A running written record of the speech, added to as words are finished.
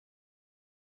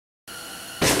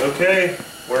Okay,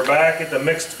 we're back at the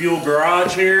mixed fuel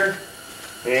garage here,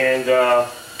 and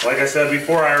like I said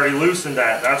before, I already loosened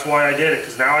that. That's why I did it,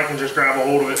 because now I can just grab a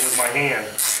hold of it with my hand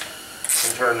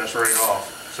and turn this right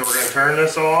off. So we're going to turn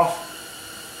this off.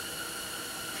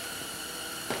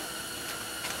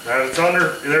 Now it's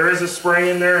under, there is a spring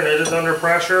in there and it is under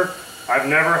pressure. I've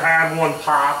never had one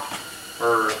pop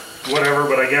or whatever,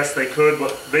 but I guess they could.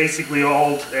 But basically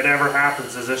all that ever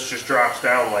happens is this just drops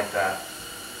down like that.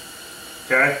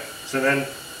 Okay, so then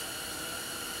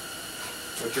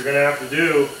what you're going to have to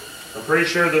do, I'm pretty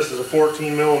sure this is a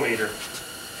 14 millimeter.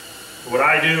 What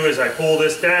I do is I pull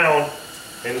this down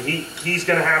and he's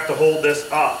going to have to hold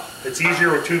this up. It's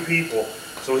easier with two people.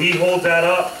 So he holds that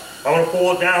up, I'm going to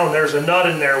pull it down, there's a nut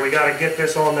in there, we got to get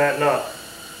this on that nut.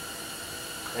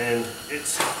 And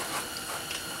it's,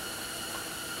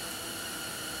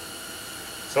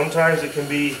 sometimes it can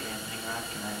be, Damping rod,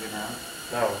 can I go down?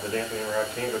 no, the dampening rod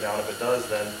can't go down. If it does,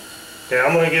 then, okay,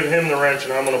 I'm going to give him the wrench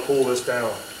and I'm going to pull this down.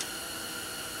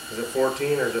 Is it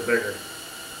 14 or is it bigger?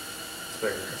 It's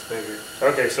bigger. It's bigger.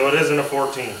 Okay, so it isn't a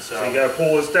 14. So you got to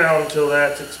pull this down until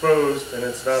that's exposed, and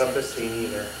it's not a 15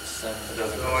 either. So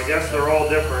I guess they're all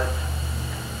different.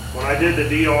 When I did the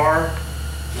DR,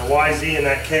 the YZ and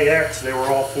that KX, they were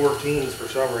all 14s for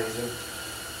some reason.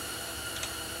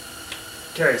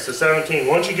 Okay, so 17.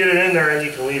 Once you get it in there, and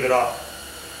you can leave it up.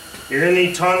 You're going to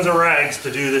need tons of rags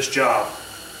to do this job.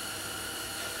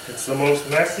 It's the most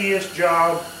messiest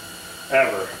job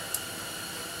ever.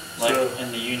 Like so,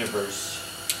 in the universe.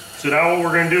 So now what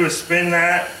we're going to do is spin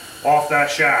that off that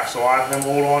shaft. So I'll have him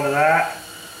hold on to that.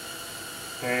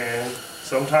 And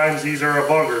sometimes these are a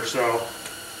bugger, so.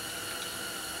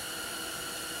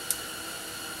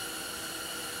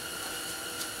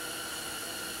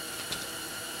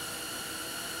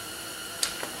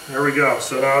 There we go.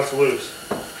 So now it's loose.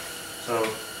 So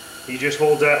you just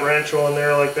hold that wrench on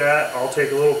there like that. I'll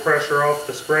take a little pressure off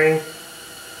the spring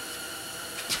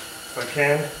if I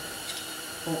can.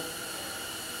 Oh.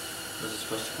 Was it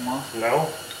supposed to come off? No.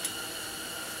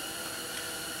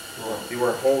 Well, you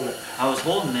weren't holding it. I was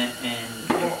holding it and...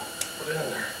 Put it in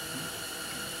there.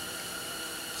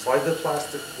 Slide the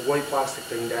plastic, the white plastic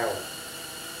thing down.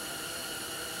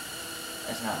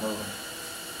 It's not moving.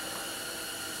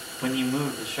 When you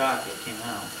moved the shock, it came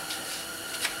out.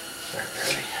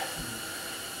 Ready?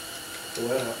 Pull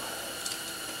that up.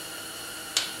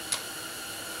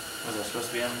 Was I supposed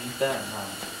to be underneath that or not?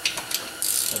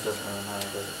 It doesn't really matter,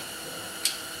 does it?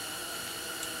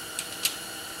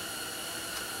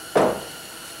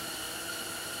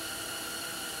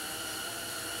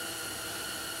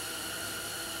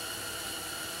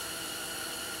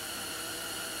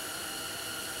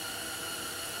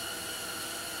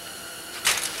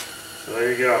 So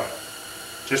there you go.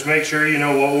 Just make sure you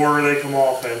know what order they come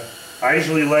off in. I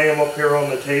usually lay them up here on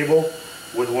the table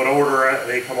with what order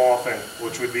they come off in,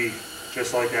 which would be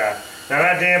just like that. Now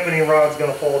that dampening rod's going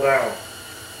to fall down.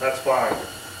 That's fine.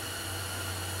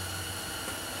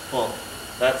 Well,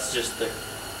 that's just the,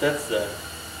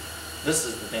 this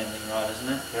is the dampening rod, isn't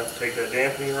it? Yep, take that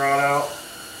dampening rod out.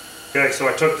 Okay, so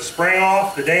I took the spring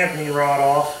off, the dampening rod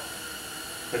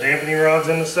off. The dampening rod's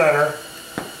in the center.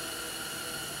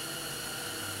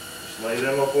 Just lay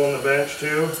them up on the bench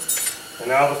too. And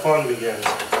now the fun begins.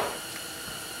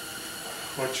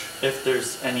 Which, if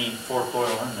there's any fork oil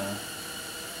in there,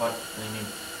 what do you need?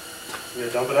 you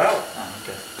gotta dump it out. Oh,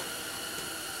 okay.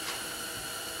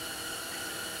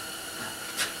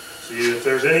 So if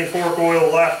there's any fork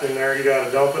oil left in there, you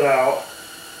gotta dump it out.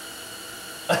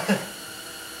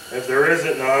 If there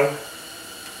isn't none,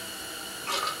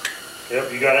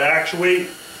 yep, you gotta actuate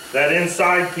that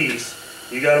inside piece.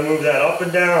 You gotta move that up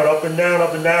and down, up and down,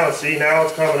 up and down. See, now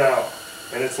it's coming out.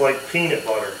 And it's like peanut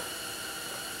butter.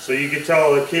 So you could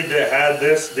tell the kid that had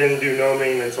this didn't do no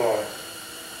maintenance on it.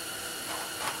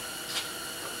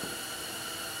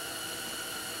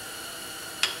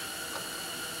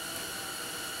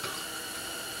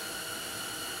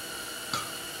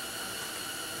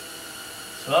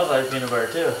 Smells like peanut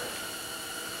butter too.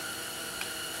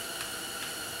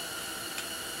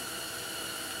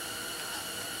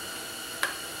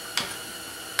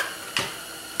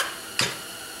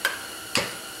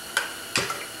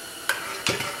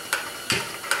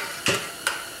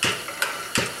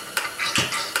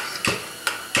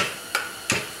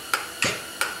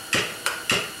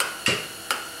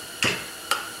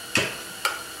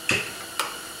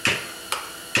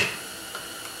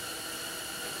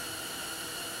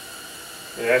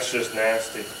 Yeah, that's just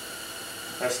nasty.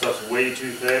 That stuff's way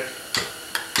too thick.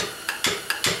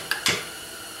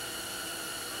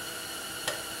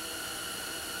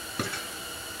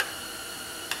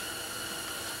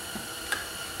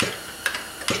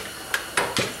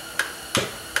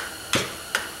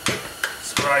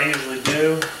 I usually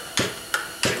do,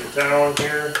 take a towel in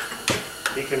here.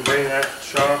 You can bring that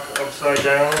shock upside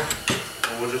down,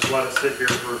 and we'll just let it sit here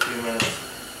for a few minutes.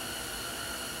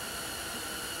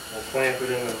 We'll clamp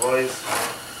it in the vise.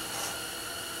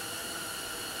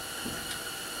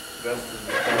 Best as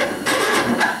we can.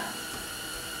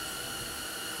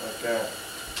 Like that.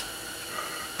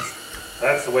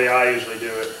 That's the way I usually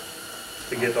do it,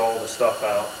 to get all the stuff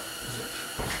out.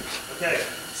 Okay,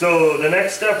 so the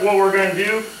next step, what we're going to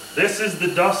do, this is the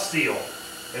dust seal.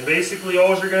 And basically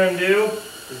all you're going to do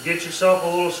is get yourself a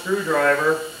little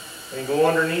screwdriver and go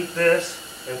underneath this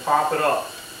and pop it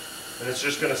up. And it's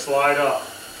just going to slide up.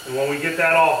 And when we get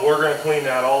that off, we're going to clean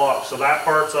that all up. So that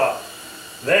part's up.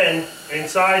 Then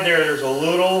inside there's a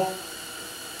little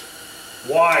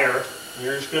wire.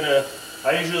 You're just going to,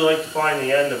 I usually like to find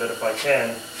the end of it if I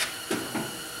can.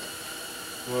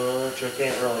 Which I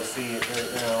can't really see it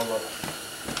right now, but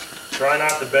try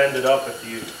not to bend it up. If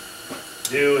you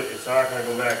do, it's not going to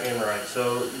go back in right.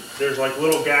 So there's like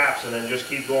little gaps, and then just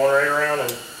keep going right around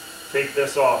and take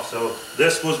this off. So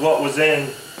this was what was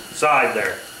inside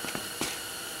there.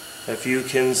 If you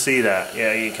can see that.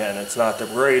 Yeah, you can. It's not the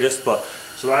greatest, but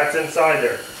so that's inside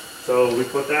there. So we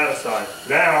put that aside.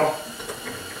 Now,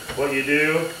 what you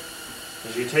do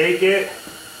is you take it,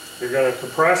 you're going to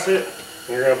compress it,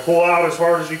 and you're going to pull out as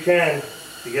hard as you can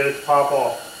to get it to pop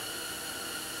off.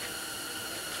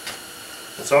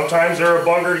 And sometimes they're a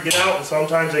bugger to get out, and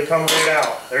sometimes they come right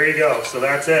out. There you go. So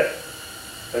that's it.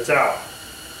 It's out.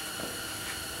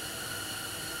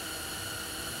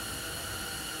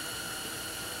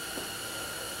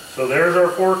 So there's our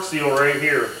fork seal right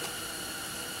here.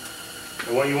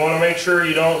 And what you want to make sure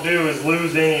you don't do is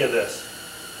lose any of this.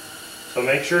 So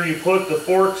make sure you put the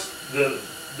forks,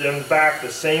 them back the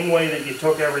same way that you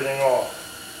took everything off.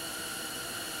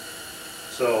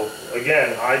 So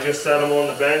again, I just set them on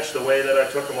the bench the way that I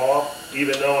took them off,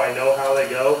 even though I know how they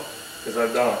go, because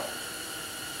I've done it.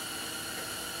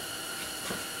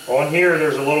 On here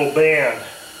there's a little band.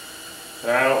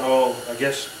 And I don't know, I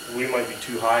guess we might be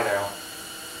too high now.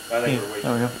 I think we're way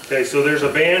there we go. Okay, so there's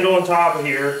a band on top of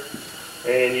here,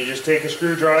 and you just take a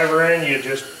screwdriver in, you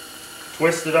just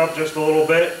twist it up just a little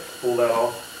bit, pull that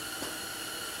off,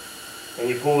 and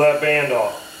you pull that band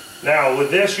off. Now with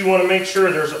this you want to make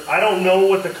sure there's, I don't know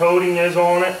what the coating is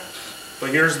on it,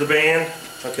 but here's the band.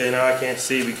 Okay, now I can't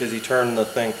see because he turned the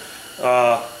thing.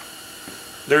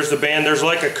 There's the band, there's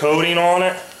like a coating on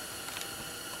it,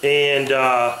 and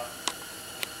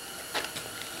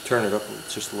turn it up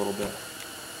just a little bit.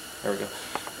 There we go.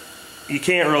 You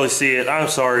can't really see it. I'm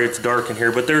sorry, it's dark in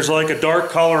here, but there's like a dark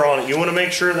color on it. You want to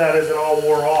make sure that isn't all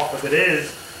wore off. If it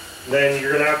is, then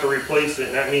you're going to have to replace it,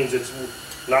 and that means it's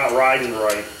not riding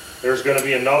right. There's going to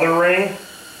be another ring.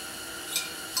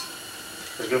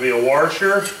 There's going to be a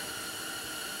washer.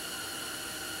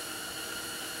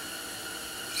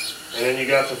 And then you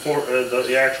got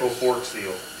the actual fork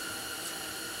seal.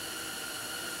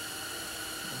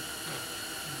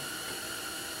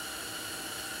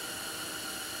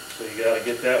 So you got to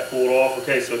get that pulled off.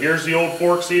 Okay, so here's the old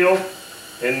fork seal,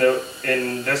 and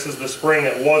this is the spring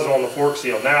that was on the fork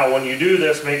seal. Now, when you do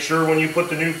this, make sure when you put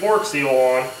the new fork seal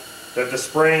on that the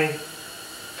spring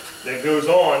that goes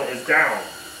on is down.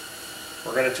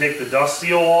 We're going to take the dust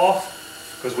seal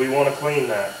off because we want to clean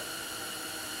that.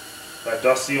 That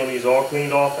dust seal needs all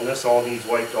cleaned off, and this all needs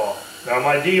wiped off. Now,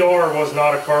 my DR was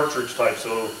not a cartridge type,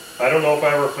 so I don't know if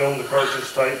I ever filmed the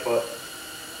cartridge type, but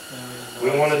we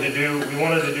wanted to do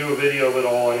a video of it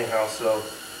all anyhow. So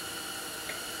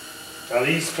now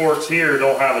these forks here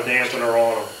don't have a dampener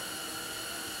on them.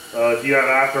 If you have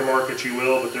aftermarket, you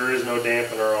will, but there is no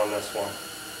dampener on this one.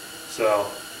 So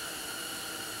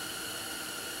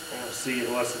I don't see it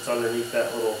unless it's underneath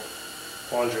that little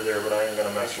plunger there, but I ain't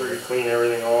gonna mess with it. Make sure you clean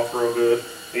everything off real good.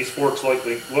 These forks look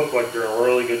like they're in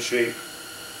really good shape.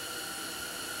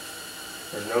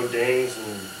 There's no dings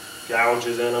and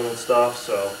gouges in them and stuff.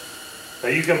 So now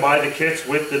you can buy the kits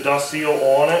with the dust seal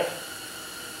on it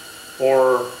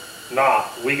or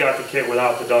not. We got the kit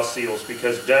without the dust seals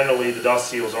because generally the dust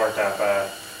seals aren't that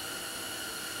bad.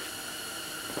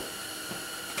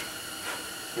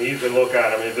 You can look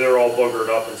at them, if they're all boogered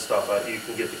up and stuff, you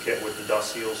can get the kit with the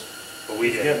dust seals. But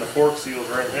we get the fork seals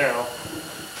right now.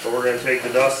 So we're going to take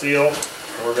the dust seal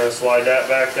and we're going to slide that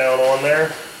back down on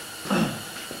there.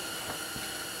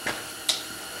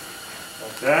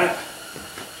 Like that.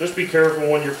 Just be careful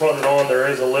when you're putting it on. There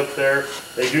is a lip there.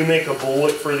 They do make a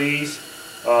bullet for these.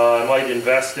 I might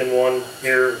invest in one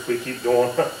here if we keep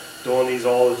doing these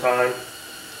all the time.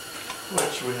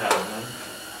 Which we have done.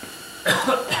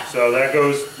 So that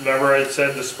goes, remember I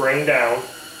said the spring down.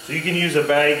 So you can use a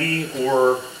baggie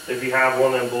or If you have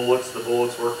one of them bullets, the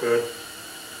bullets work good.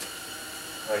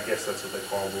 I guess that's what they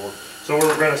call them, bullets. So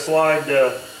we're going to slide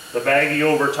the baggie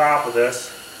over top of this.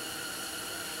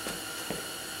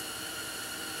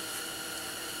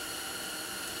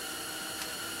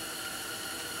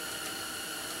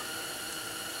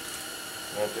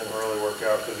 That didn't really work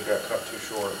out because it got cut too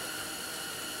short.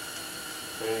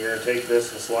 And you're going to take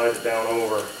this and slide it down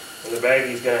over. And the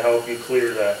baggie's going to help you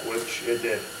clear that, which it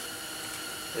did.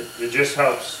 It just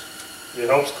helps. It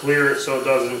helps clear it so it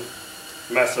doesn't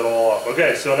mess it all up.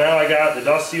 Okay, so now I got the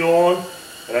dust seal on,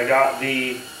 and I got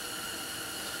the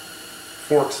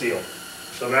fork seal.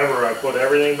 So remember, I put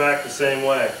everything back the same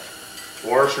way.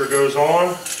 Washer goes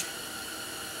on.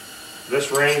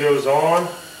 This ring goes on.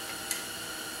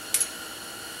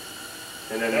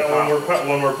 And then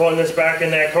when we're putting this back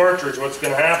in that cartridge, what's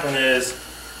going to happen is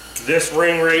this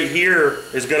ring right here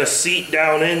is going to seat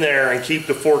down in there and keep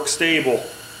the fork stable.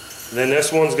 Then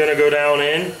this one's going to go down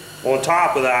in on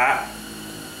top of that,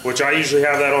 which I usually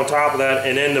have that on top of that,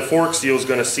 and then the fork seal is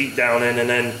going to seat down in, and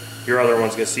then your other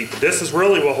one's going to seat. But this is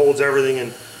really what holds everything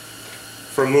in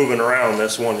from moving around,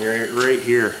 this one here, right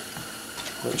here,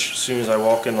 which as soon as I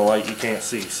walk in the light you can't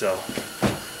see. So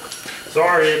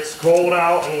sorry, it's cold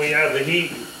out and we have the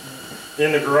heat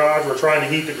in the garage. We're trying to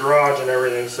heat the garage and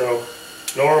everything, so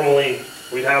normally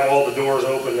we'd have all the doors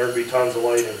open, there'd be tons of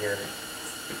light in here.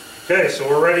 Okay, so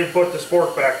we're ready to put this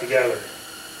fork back together.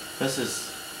 This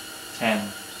is 10,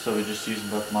 so we're just using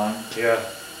both mine? Yeah.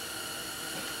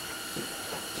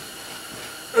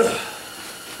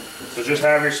 So just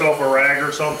have yourself a rag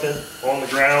or something on the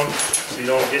ground so you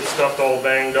don't get stuff all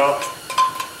banged up.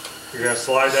 You're going to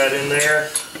slide that in there,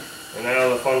 and now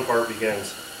the fun part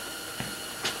begins.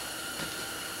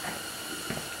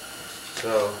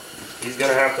 So he's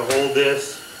going to have to hold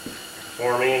this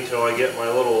for me until I get my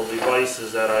little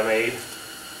devices that I made.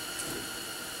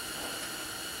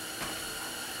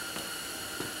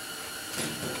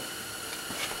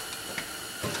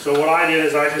 So what I did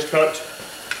is I just cut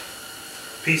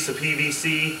a piece of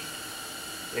PVC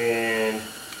and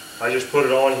I just put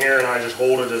it on here and I just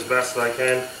hold it as best as I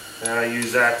can, and I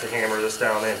use that to hammer this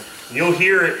down in. And you'll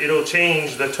hear it, it'll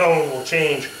change, the tone will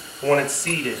change when it's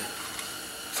seated.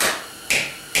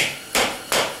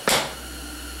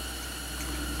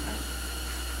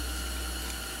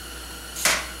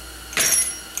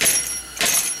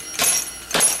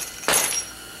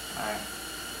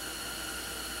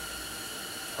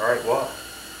 Alright, what?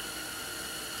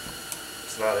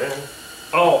 It's not in.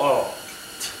 Oh.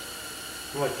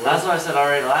 I'm like, what? That's what I said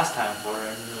already last time for it.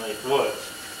 And you're like, what?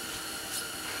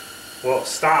 Well,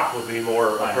 stop would be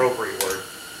more appropriate word.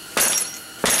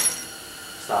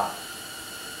 Stop.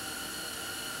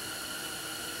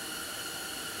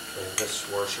 Okay,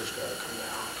 this washer's got to come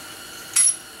down.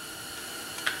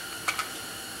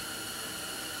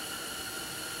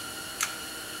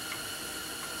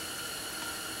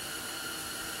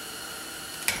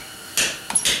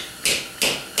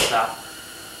 Stop.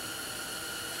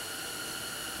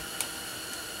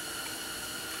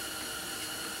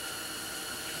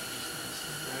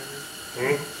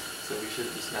 So we should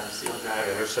have just got a seal driver.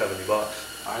 Yeah, they're $70.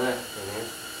 Are they?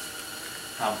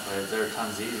 How, they're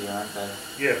tons easier, aren't they?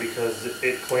 Yeah, because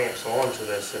it clamps onto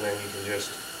this and then you can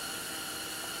just...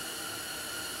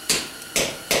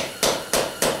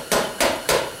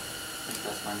 I think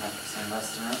that's my same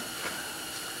estimate.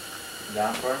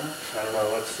 Down far enough? I don't know,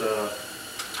 let's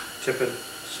tip it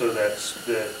so that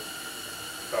the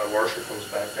washer comes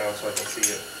back down so I can see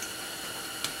it.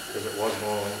 Because it was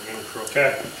going in crooked.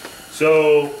 Okay,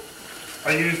 so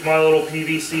I used my little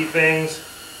PVC things,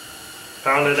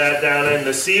 pounded that down in.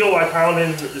 The seal I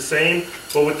pounded the same,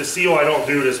 but with the seal I don't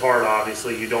do it as hard,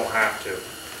 obviously, you don't have to.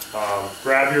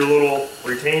 Grab your little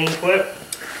retaining clip,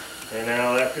 and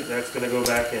now that's going to go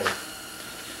back in.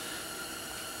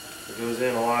 It goes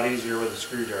in a lot easier with a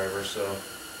screwdriver, so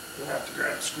you'll have to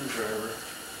grab a screwdriver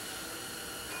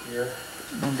here.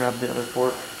 And grab the other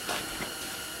fork.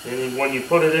 And when you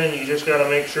put it in, you just got to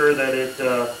make sure that it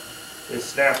is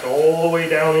snapped all the way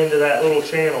down into that little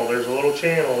channel. There's a little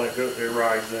channel that it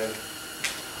rides in.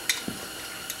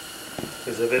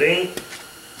 Because if it ain't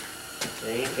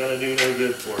going to do no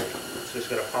good for you. It's just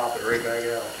going to pop it right back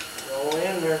out. All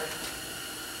in there.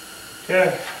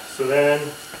 Okay, so then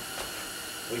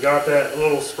we got that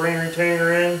little spring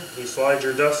retainer in. You slide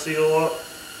your dust seal up.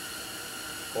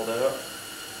 Hold that up.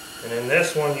 And then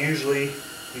this one, usually,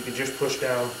 you can just push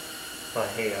down by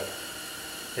hand.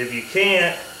 If you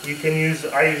can't, you can use,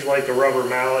 I use like a rubber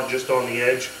mallet just on the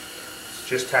edge.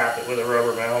 Just tap it with a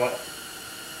rubber mallet.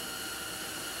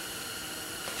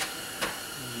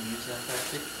 You use that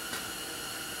tactic?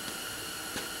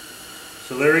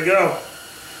 So there we go.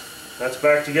 That's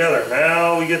back together.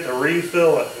 Now we get to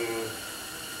refill it and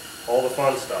all the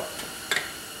fun stuff.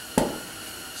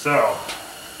 So,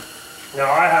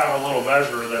 now I have a little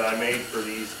measure that I made for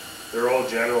these. They're all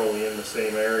generally in the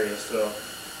same area, so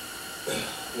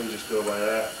we just go by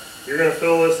that. You're going to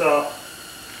fill this up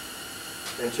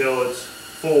until it's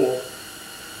full,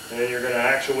 and then you're going to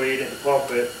actuate it and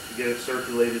pump it to get it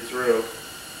circulated through.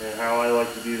 And how I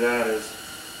like to do that is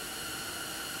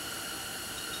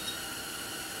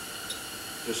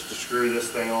just to screw this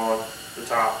thing on the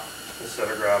top instead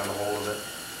of grabbing a hold of it.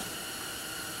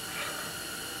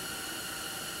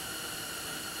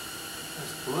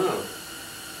 It's blue.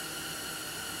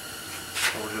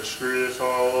 So we'll just screw this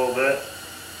on a little bit,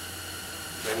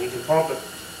 then you can pump it.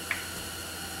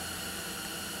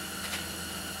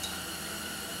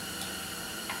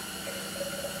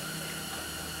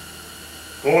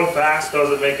 Going fast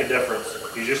doesn't make a difference.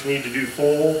 You just need to do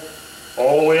full,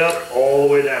 all the way up, all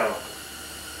the way down.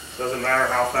 Doesn't matter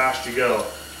how fast you go.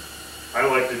 I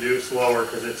like to do it slower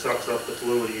because it sucks up the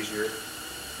fluid easier.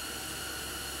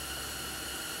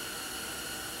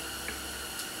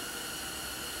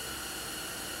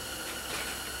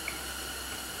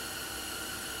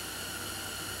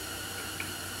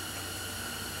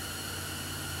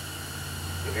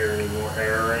 You hear any more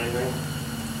air or anything?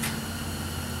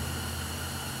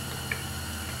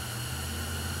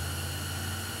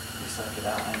 You suck it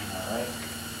out anyhow, right?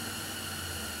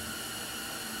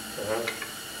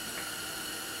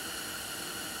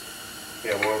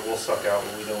 Yeah, we'll suck out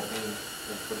what we don't need.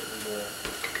 We'll put it in there.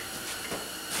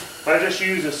 I just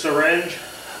use a syringe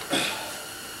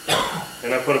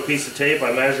and I put a piece of tape.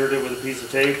 I measured it with a piece of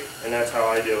tape, and that's how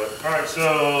I do it. Alright,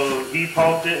 so he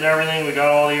pumped it and everything. We got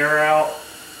all the air out.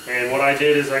 And what I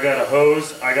did is I got a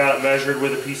hose. I got it measured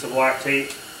with a piece of black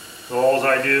tape. So all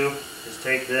I do is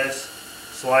take this,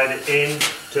 slide it in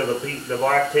to the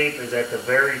black tape is at the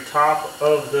very top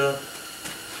of the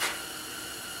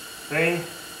thing.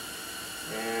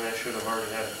 And I should have already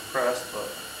had it pressed, but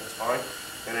that's fine.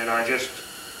 And then I just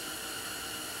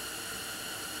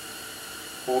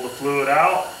pull the fluid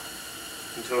out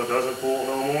until it doesn't pull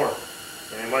no more.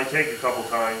 And it might take a couple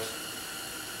times.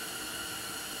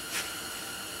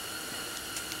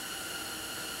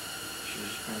 Should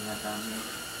just bring that down here.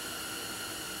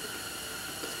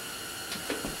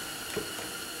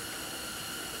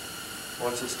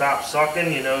 Once it stops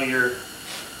sucking, you know you're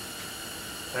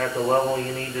at the level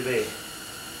you need to be.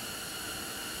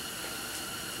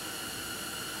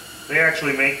 They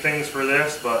actually make things for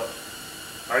this, but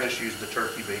I just used the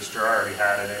turkey baster. I already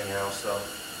had it anyhow, so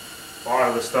a lot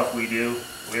of the stuff we do,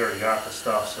 we already got the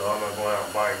stuff, so I'm not going out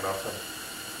and buying nothing.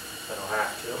 I don't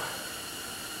have to.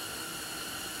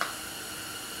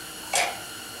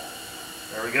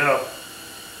 There we go.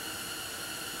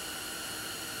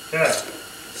 Okay,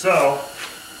 so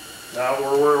now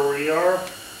we're where we are.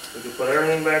 We can put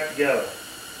everything back together.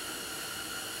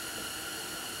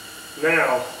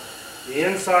 Now, the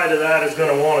inside of that is going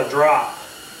to want to drop,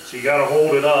 so you got to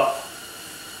hold it up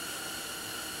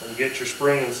and get your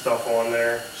spring and stuff on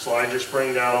there. Slide your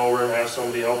spring down over and have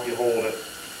somebody help you hold it.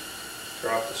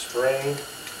 Drop the spring and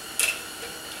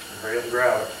hurry up and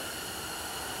grab it.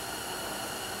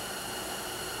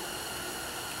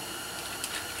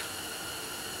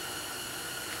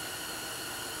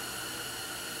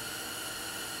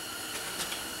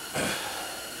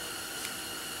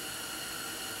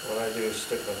 What I do is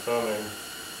stick my thumb in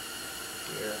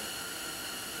here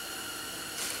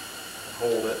and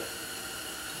hold it,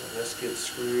 and this gets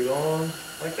screwed on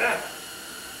like that.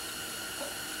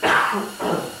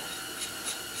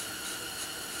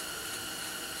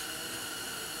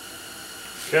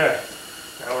 Okay,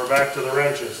 now we're back to the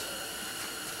wrenches.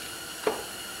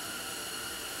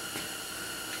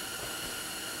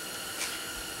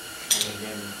 And you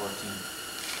gave me 14.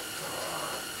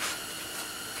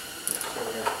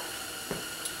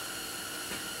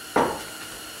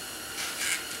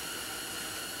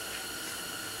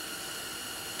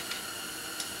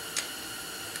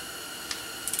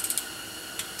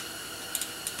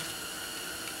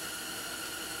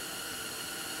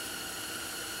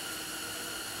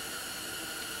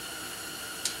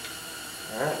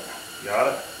 Alright, got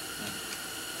it?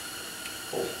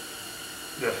 Cool.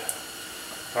 Good.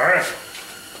 Alright.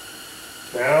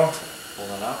 Now, Pull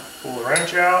that out. pull the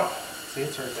wrench out. See,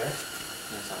 it's right there.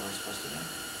 That's how we're supposed to do.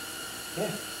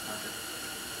 Yeah. Okay.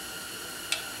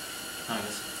 I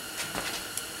guess.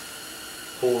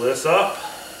 Pull this up.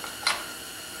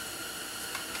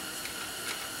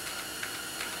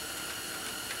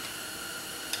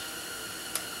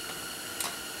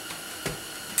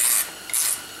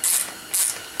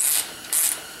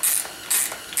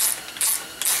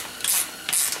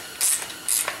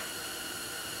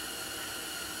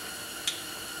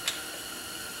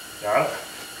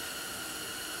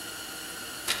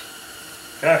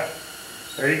 Okay,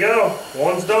 there you go.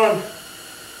 One's done.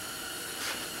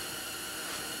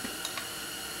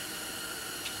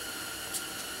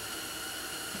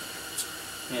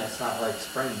 Yeah, it's not like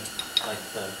spring, like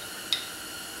the.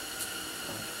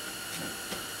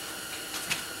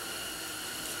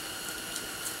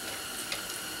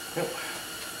 Yep.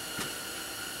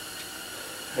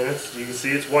 And it's, you can see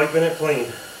it's wiping it clean.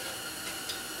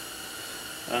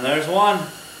 And there's one.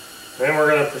 Then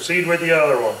we're going to proceed with the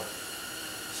other one.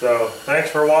 So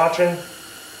thanks for watching.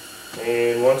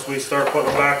 And once we start putting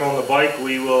them back on the bike,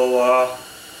 we will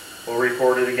we'll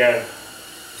record it again.